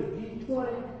they're up to the G20.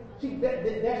 See,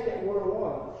 that's that world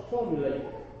order formulated.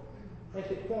 That's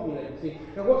it formulated. See,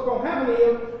 and what's going to happen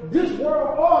is this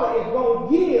world order is going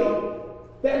to give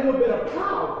that little bit of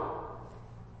power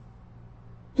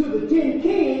to the 10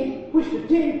 kings, which the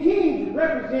 10 kings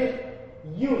represents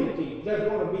unity. There's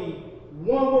going to be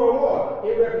one world order.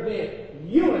 It represents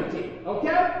unity.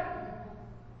 Okay?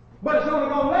 But it's only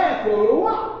going to last for a little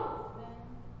while.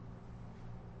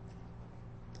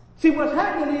 See, what's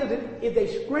happening is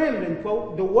they scrambling,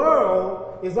 folks. The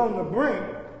world is on the brink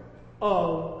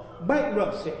of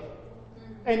bankruptcy.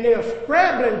 And they're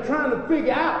scrambling, trying to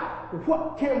figure out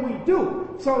what can we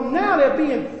do. So now they're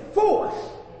being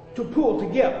forced to pull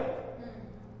together.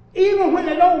 Even when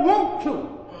they don't want to,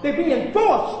 they're being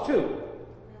forced to.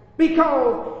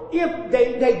 Because if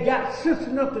they got sense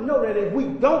enough to know that if we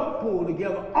don't pull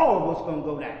together, all of us going to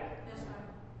go down.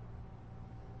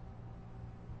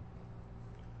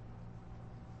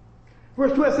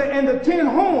 Verse 12 says, and the 10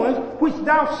 horns which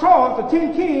thou sawest, the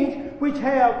 10 kings which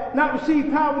have not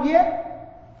received power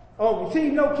yet, or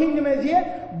received no kingdom as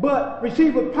yet, but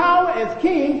receive power as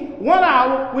kings 1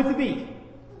 hour with the beast.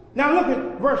 Now look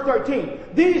at verse 13.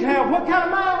 These have what kind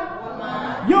of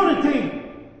mind? Unity.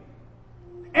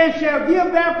 And shall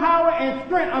give their power and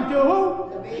strength unto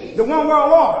who? The one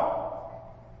world order.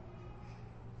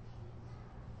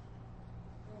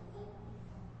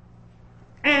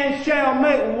 And shall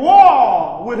make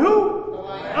war with who?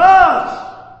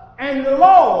 Us and the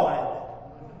Lord.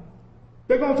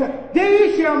 They're going to say,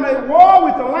 these shall make war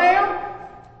with the Lamb,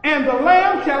 and the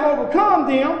Lamb shall overcome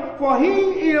them, for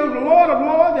he is the Lord of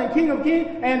lords and King of kings,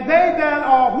 and they that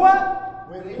are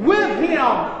what? With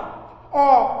him.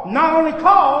 Are not only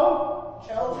called,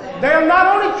 chosen. They are not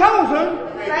only chosen.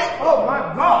 Oh my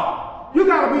God. You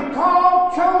got to be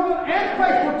called, chosen, and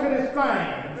faithful to this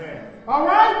thing. All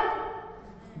right?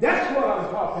 That's what I'm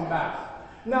talking about.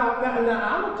 Now I'm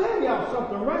going to tell y'all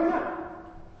something right now.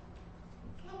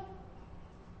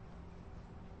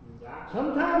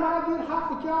 Sometimes I get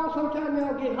hot with y'all, sometimes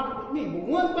y'all get hot with me. But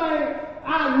one thing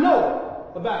I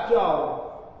know about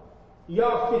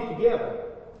y'all stick together.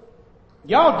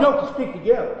 Y'all don't stick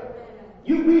together.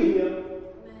 You be here.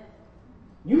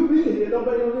 You be here.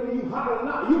 Nobody will give you hot or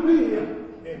not. You be here.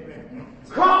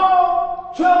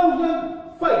 Called, chosen,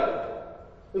 faithful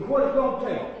is what it's going to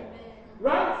take.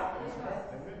 Right?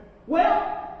 Well,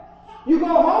 you go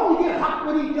home, you get hot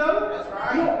with each other. That's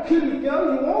right. You don't kill each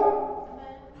other. You want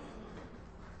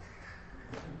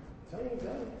them. Same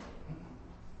thing.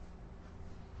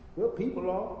 Well, people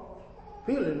are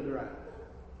feeling it right.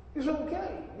 It's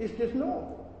okay. It's just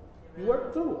normal. You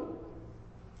work through it.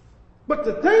 But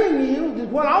the thing is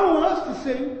what I want us to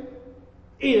see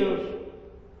is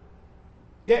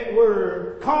that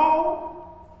we're called,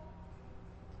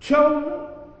 chosen,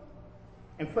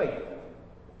 and faithful.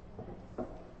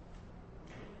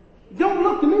 Don't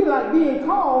look to me like being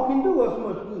called can do us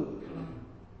much good.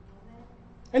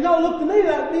 And don't look to me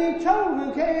like being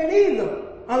chosen can either,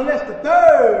 unless the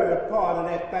third part of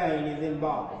that thing is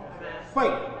involved.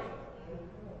 Faith.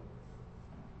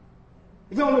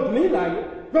 It don't look to me like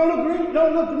it. Don't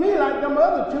look to me like them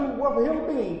other two were for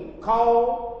him being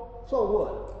called. So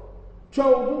what?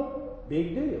 Chosen,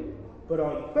 big deal. But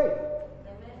are you faithful?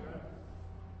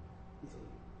 You see?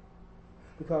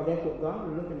 Because that's what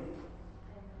God is looking at.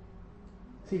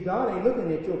 See, God ain't looking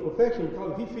at your perfection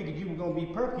because if he figured you were going to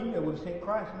be perfect, he never would have sent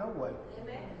Christ no way.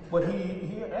 But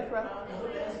he that's right.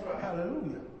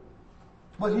 Hallelujah.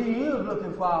 But he is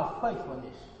looking for our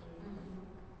faithfulness.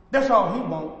 That's all he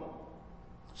wants.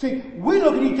 See, we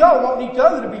look at each other, want each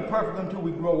other to be perfect until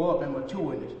we grow up and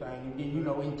mature in this thing. And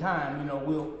then, in time,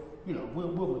 we'll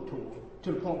mature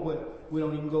to the point where we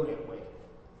don't even go that way.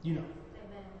 Amen.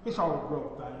 It's all a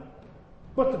growth thing.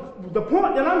 But the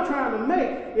point that I'm trying to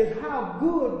make is how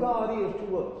good God is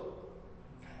to us.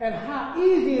 And how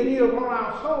easy it is on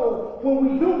our soul when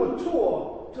we do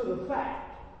mature to the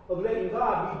fact of letting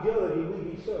God be judge and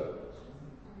we be servants.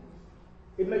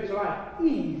 It makes life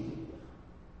easy.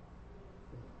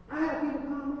 I have people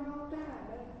come to me all the time,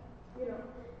 man.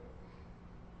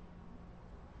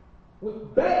 With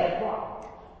bad problems.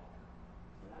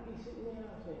 And I be sitting there and I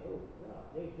say, oh God,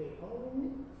 they own me.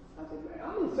 I said, man,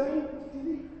 I'm the same.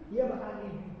 Yeah, but I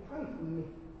need you to pray for me.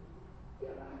 Yeah,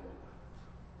 I do.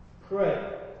 Pray,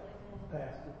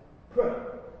 Pastor. Pray.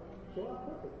 So I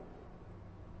pray.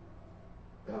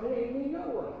 God ain't me no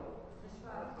way.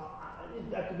 I just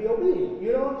got to be obedient.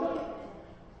 You know what I'm saying?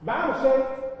 Bible says,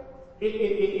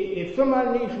 if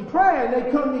somebody needs some prayer and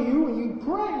they come to you and you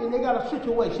pray and they got a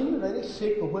situation, they're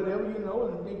sick or whatever,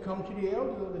 and they come to the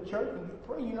elders of the church and you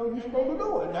pray, you're supposed to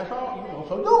do it. That's all,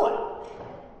 so do it.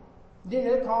 Then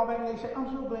they call back and they say, I'm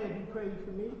so glad you prayed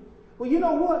for me. Well, you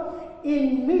know what?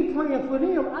 In me praying for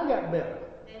them, I got better.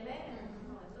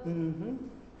 Amen.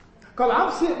 Because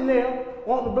I'm sitting there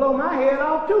wanting to blow my head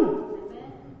off too.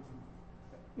 Amen.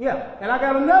 Yeah, and I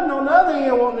got another on the other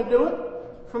end wanting to do it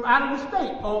from out of the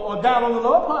state or down on the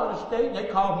lower part of the state.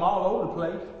 They call them all over the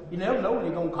place. You never know when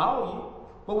they're going to call you.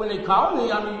 But when they call me,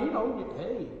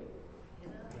 hey,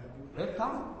 let's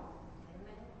talk.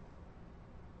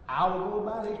 Hour go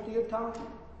by, they still talking.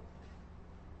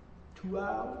 2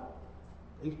 hours,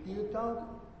 they still talking.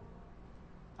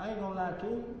 I ain't going to lie to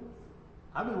you.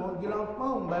 I be wanting to get off the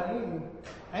phone by then.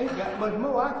 I ain't got much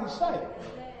more I can say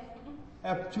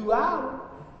after 2 hours.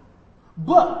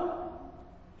 But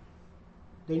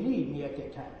they need me at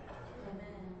that time.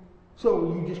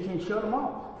 So you just can't shut them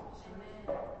off.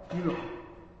 And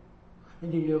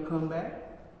then they'll come back.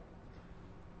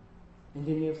 And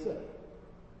then they'll say,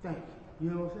 thank you. You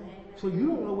know what I'm saying? So you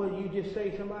don't know whether you just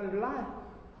saved somebody's life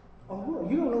or what.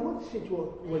 You don't know what the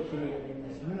situation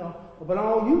is, But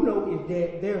all you know is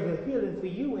that there's a healing for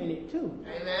you in it too.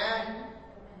 Amen.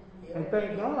 And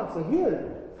thank God for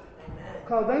healing.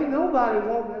 Because ain't nobody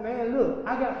wanting, man, look,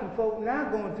 I got some folk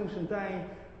now going through some things,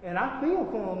 and I feel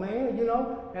for them, man,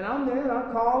 and I'm there, and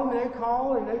I call them, and they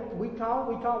call, and we talk.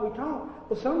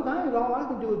 But sometimes all I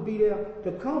can do is be there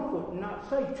to comfort and not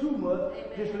say too much,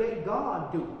 just let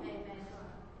God do it.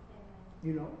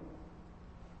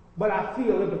 But I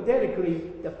feel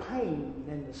empathetically the pain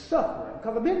and the suffering,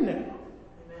 because I've been there.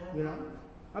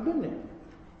 I've been there.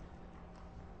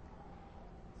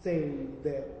 Saying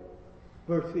that,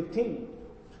 verse 15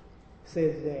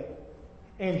 says that,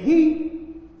 and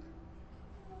he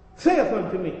saith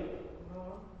unto me,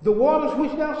 the waters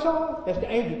which thou sawest, that's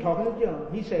the angel talking to John.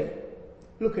 He said,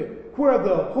 look here, where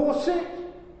the horse sits,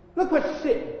 look what's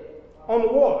sitting on the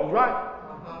waters, right?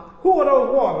 Who are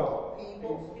those waters?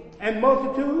 People. And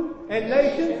multitude, and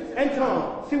nations, and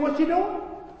tongues. See what you're doing?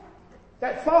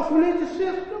 That false religious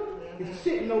system is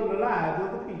sitting over the lives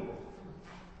of the people.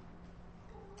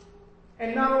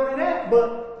 And not only that,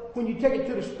 but when you take it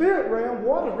to the spirit realm,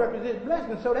 waters represent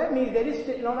blessing. So that means that it's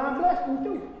sitting on our blessing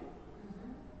too.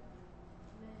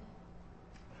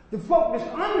 The folk that's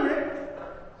under it,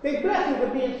 their blessings are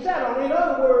being sat on. In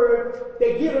other words,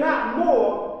 they're giving out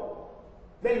more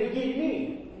than they're getting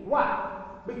in. Why?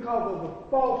 Because of the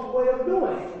false way of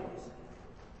doing it.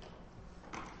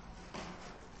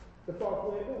 The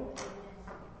false way of doing it.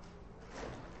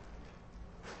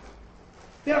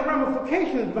 There are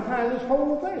ramifications behind this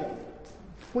whole thing.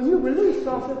 When you release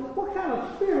something, what kind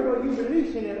of spirit are you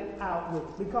releasing it out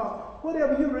with? Because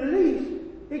whatever you release,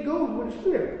 it goes with the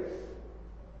spirit.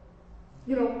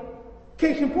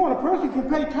 Case in point, a person can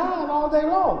pay tithe all day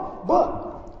long.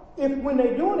 But if when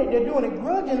they're doing it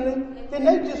grudgingly, then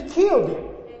they just killed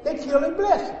it. They killed a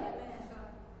blessing.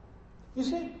 You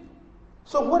see?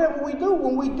 So whatever we do,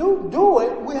 when we do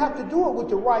it, we have to do it with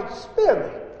the right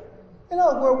spirit. In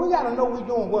other words, we got to know we're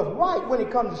doing what's right when it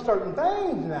comes to certain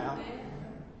things now.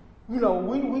 We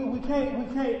can't,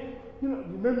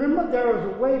 remember there is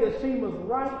a way that seems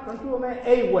right unto a man,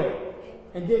 a way.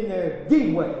 And then there's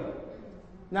the way.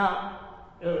 Now,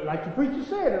 like the preacher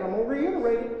said, and I'm going to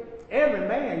reiterate it, every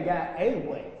man got a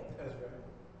way. That's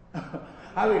right.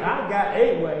 I got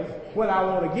a way when I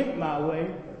want to get my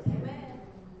way. Amen.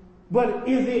 But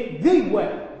is it the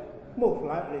way? Most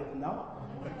likely it's not.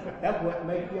 That's what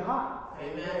makes you hot.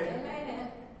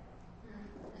 Amen.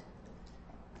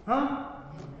 Huh?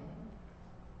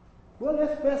 Well,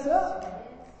 let's fess up.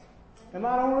 Am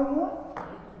I the only one?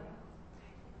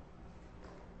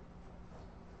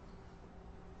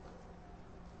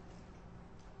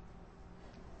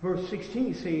 Verse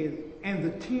 16 says, and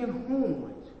the 10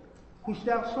 horns which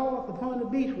thou sawest upon the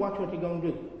beast, watch what you're going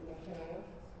to do.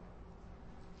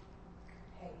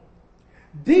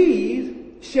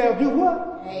 These shall do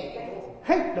what?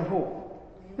 Hate the whole.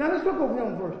 Now let's look over here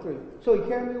on verse 3. So he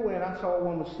carried me away, and I saw a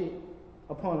woman sit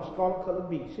upon a scarlet-colored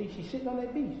beast. See, she's sitting on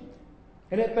that beast.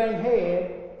 And that thing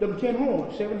had them 10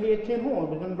 horns. 7 head, 10 horns,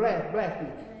 with them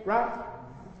blasphemy. Right?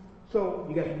 So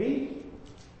you got the beast,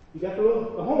 you got the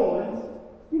horns,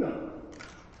 and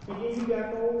then you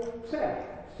got the old saddle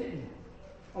sitting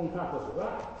on top of it,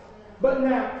 right? But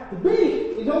now, the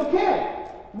beast is okay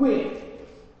with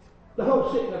the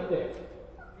horse sitting up there.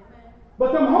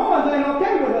 But them horns ain't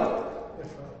okay with her.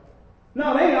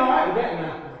 No, they ain't all right with that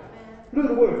now. Look at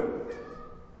the word.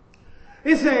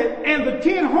 It says, and the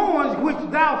 10 horns which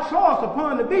thou sawest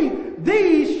upon the beast,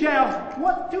 these shall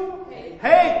what do?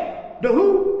 Hate the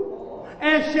who?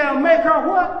 And shall make her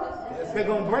what? They're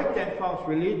going to break that false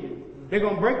religion. They're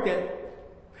going to break that.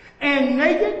 And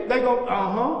naked, they go,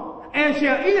 and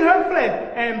shall eat her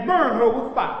flesh and burn her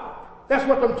with fire. That's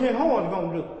what them 10 horns are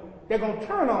going to do. They're going to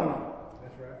turn on her.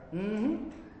 That's right. Mm-hmm.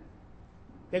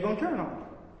 They're going to turn on her.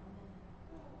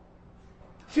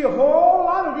 See, a whole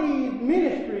lot of these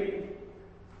ministries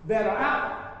that are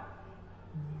out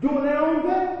doing their own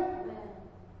thing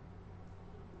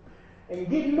and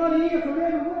getting money in from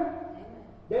everywhere,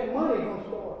 that money is going to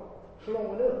start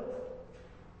slowing up.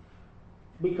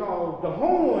 Because the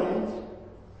horns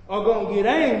are going to get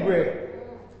angry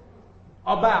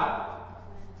about,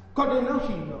 because they know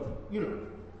she's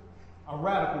a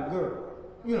radical girl.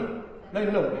 They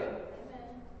know that.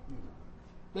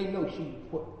 They know she's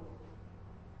what?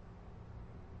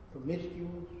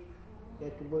 Promiscuous.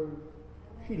 That's the word.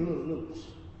 She's a little loose.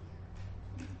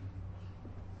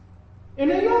 And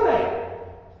they know that.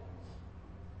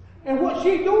 And what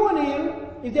she's doing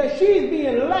is that she's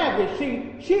being lavish.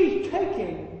 She's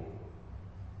taking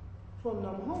from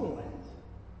them horns.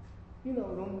 You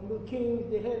know, them little kings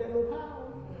that had that little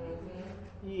power?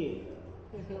 Mm-hmm. Yeah.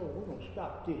 They said, we're going to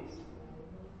stop this.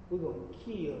 We're going to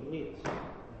kill this.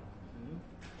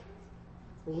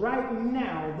 Mm-hmm. Right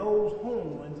now, those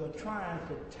horns are trying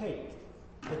to take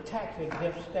the tax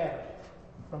exempt status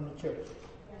from the church.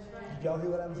 That's right. Did y'all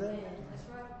hear what I'm saying? That's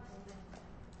right.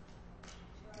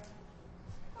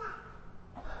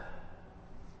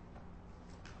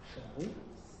 So,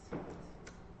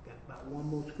 got about one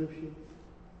more scripture,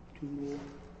 two more,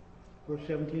 verse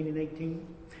 17 and 18.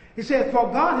 It says, for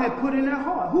God had put in their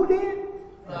heart. Who did?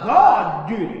 God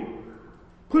did it.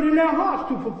 Put in their hearts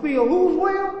to fulfill whose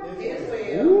will? His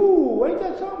will. Ooh, ain't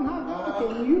that something? How God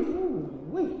can use? Ooh,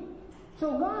 wait.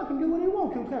 So God can do what He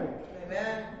wants to, can He?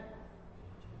 Amen.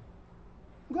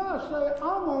 God said,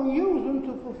 I'm going to use them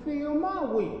to fulfill my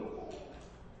will.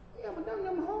 Yeah, but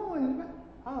them horns,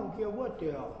 I don't care what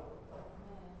they are.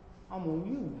 I'm going to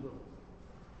use them.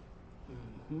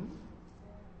 Mm-hmm.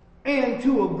 And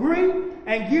to agree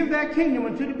and give that kingdom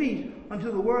unto the beast,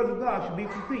 until the words of God should be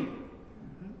fulfilled.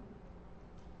 Mm-hmm.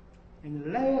 And the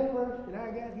last verse that I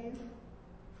got here,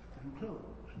 I'm close.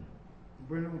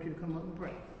 Brenda, I want you to come up and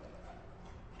pray.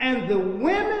 And the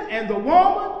women and the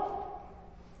woman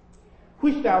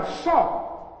which thou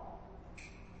saw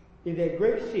is that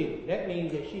great city. That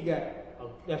means that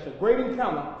that's a great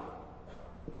encounter,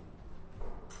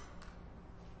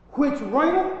 which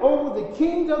reigneth over the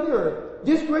kings of the earth.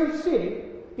 This great city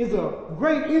is a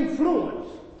great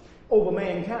influence over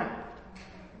mankind.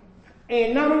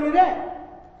 And not only that,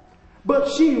 but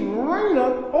she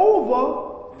reigneth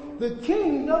over the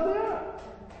kings of the earth.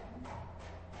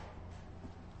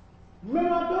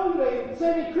 Remember I told you they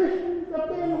say Christians up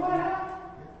there in the White House?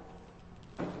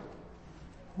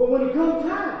 But when it comes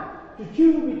time to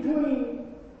choose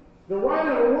between the right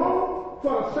and the wrong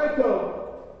for the sake of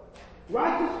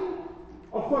righteousness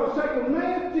or for the sake of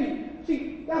man,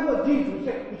 see, that's what Jesus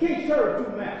said. You can't serve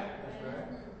two masters. That's right.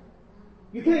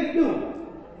 You can't do it.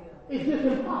 It's just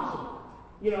impossible.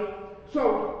 So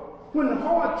when the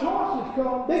hard choices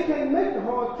come, they can't make the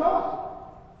hard choices.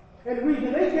 And the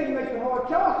reason they can't make the hard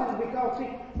choices is because, see,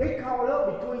 they caught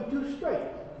up between two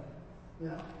straits.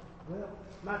 Well,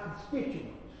 my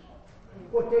constituents,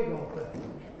 what they going to play?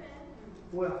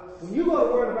 Well, when you go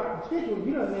to worry about constituents,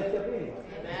 you done messed up anyway.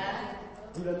 Amen.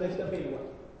 You done messed up anyway.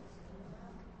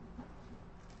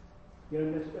 You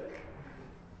done messed up.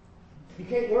 You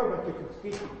can't worry about your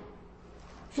constituents.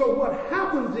 So what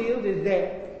happens is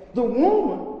that the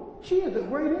woman, she is a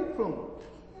great influence.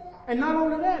 And not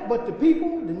only that, but the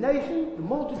people, the nations, the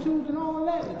multitudes and all of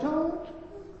that, the tongues,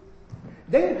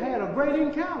 they've had a great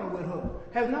encounter with her.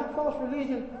 Have not false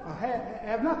religion,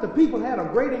 have not the people had a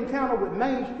great encounter with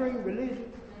mainstream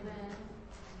religion? Amen.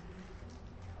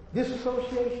 This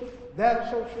association, that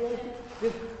association.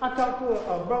 I talked to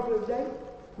a brother today,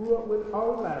 grew up with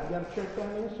all his life, got a church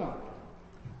down there in Summit.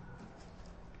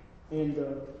 And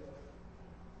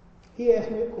he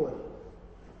asked me a question.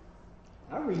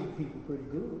 I read people pretty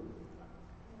good.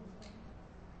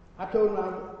 I told him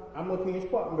I'm up here in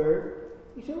Spartanburg.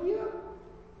 He said, well, yeah.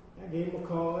 I gave him a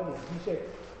card, and he said,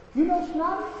 you know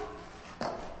Snotty? I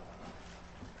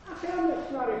said, I met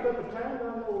Snotty a couple of times. I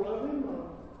know of him.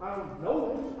 I don't know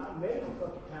him. I met him a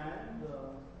couple of times.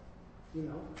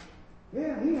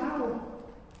 Yeah, he out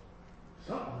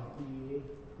something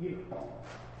he is,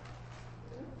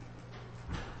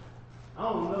 I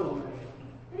don't know,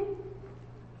 man.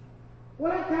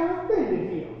 Well, that kind of offended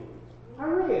him. I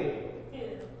read it.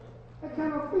 That that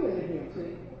kind of feeling in him,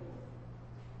 see?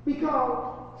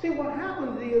 Because, see, what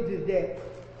happens is that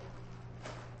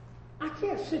I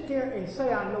can't sit there and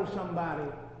say I know somebody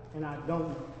and I don't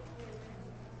know.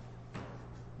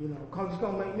 You know, because it's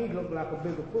going to make me look like a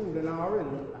bigger fool than I already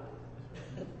look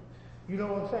like. You know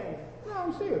what I'm saying? No,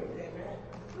 I'm serious.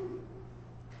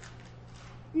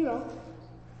 You know.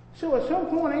 So at some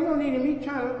point, ain't no need of me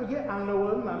trying to forget. I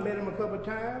know him. I met him a couple of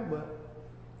times,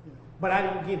 but I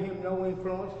didn't give him no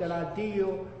influence that I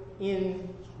deal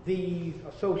in these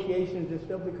associations and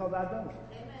stuff because I don't.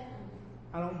 Amen.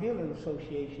 I don't deal in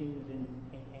associations and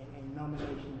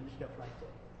nominations and stuff like that.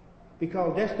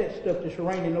 Because that's that stuff that's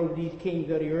reigning over these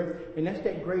kings of the earth, and that's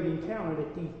that great encounter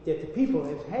that the people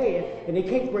has had, and they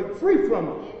can't break free from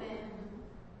it. Amen.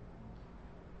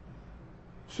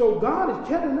 So God is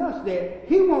telling us that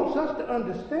He wants us to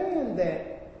understand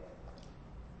that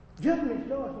judgment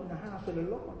starts in the house of the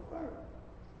Lord first.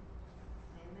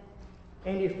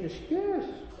 Amen. And if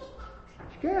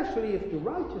scarcely if the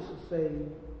righteous are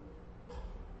saved,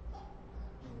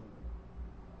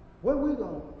 where we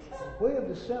going? Where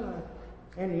the sinner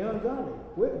and the ungodly?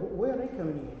 Where are they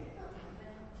coming in?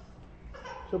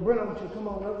 So Brent, I want you to come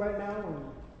on up right now and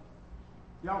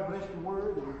y'all bless the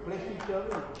word and bless each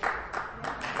other.